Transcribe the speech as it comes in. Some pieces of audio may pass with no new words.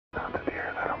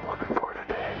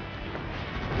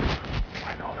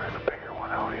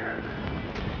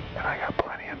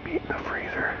meat in the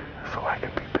freezer so I can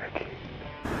be picky.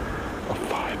 A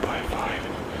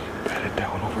 5x5 bedded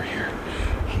down over here.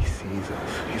 He sees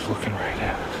us. He's looking right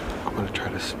at us. I'm gonna try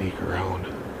to sneak around,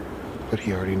 but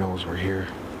he already knows we're here.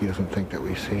 He doesn't think that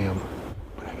we see him,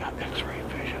 but I got X-ray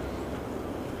vision.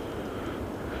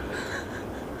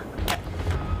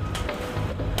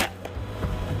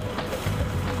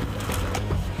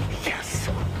 Yes!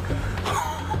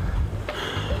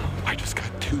 I just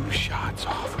got 2 shots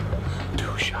off.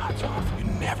 2 shots off. You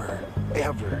never,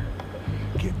 ever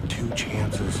get 2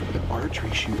 chances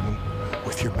archery shooting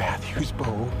with your Matthews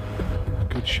bow.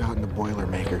 Good shot in the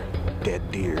Boilermaker.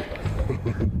 Dead deer.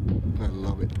 I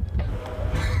love it.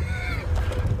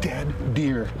 Dead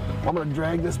deer. I'm gonna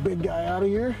drag this big guy out of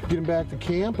here, get him back to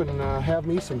camp, and have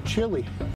me some chili.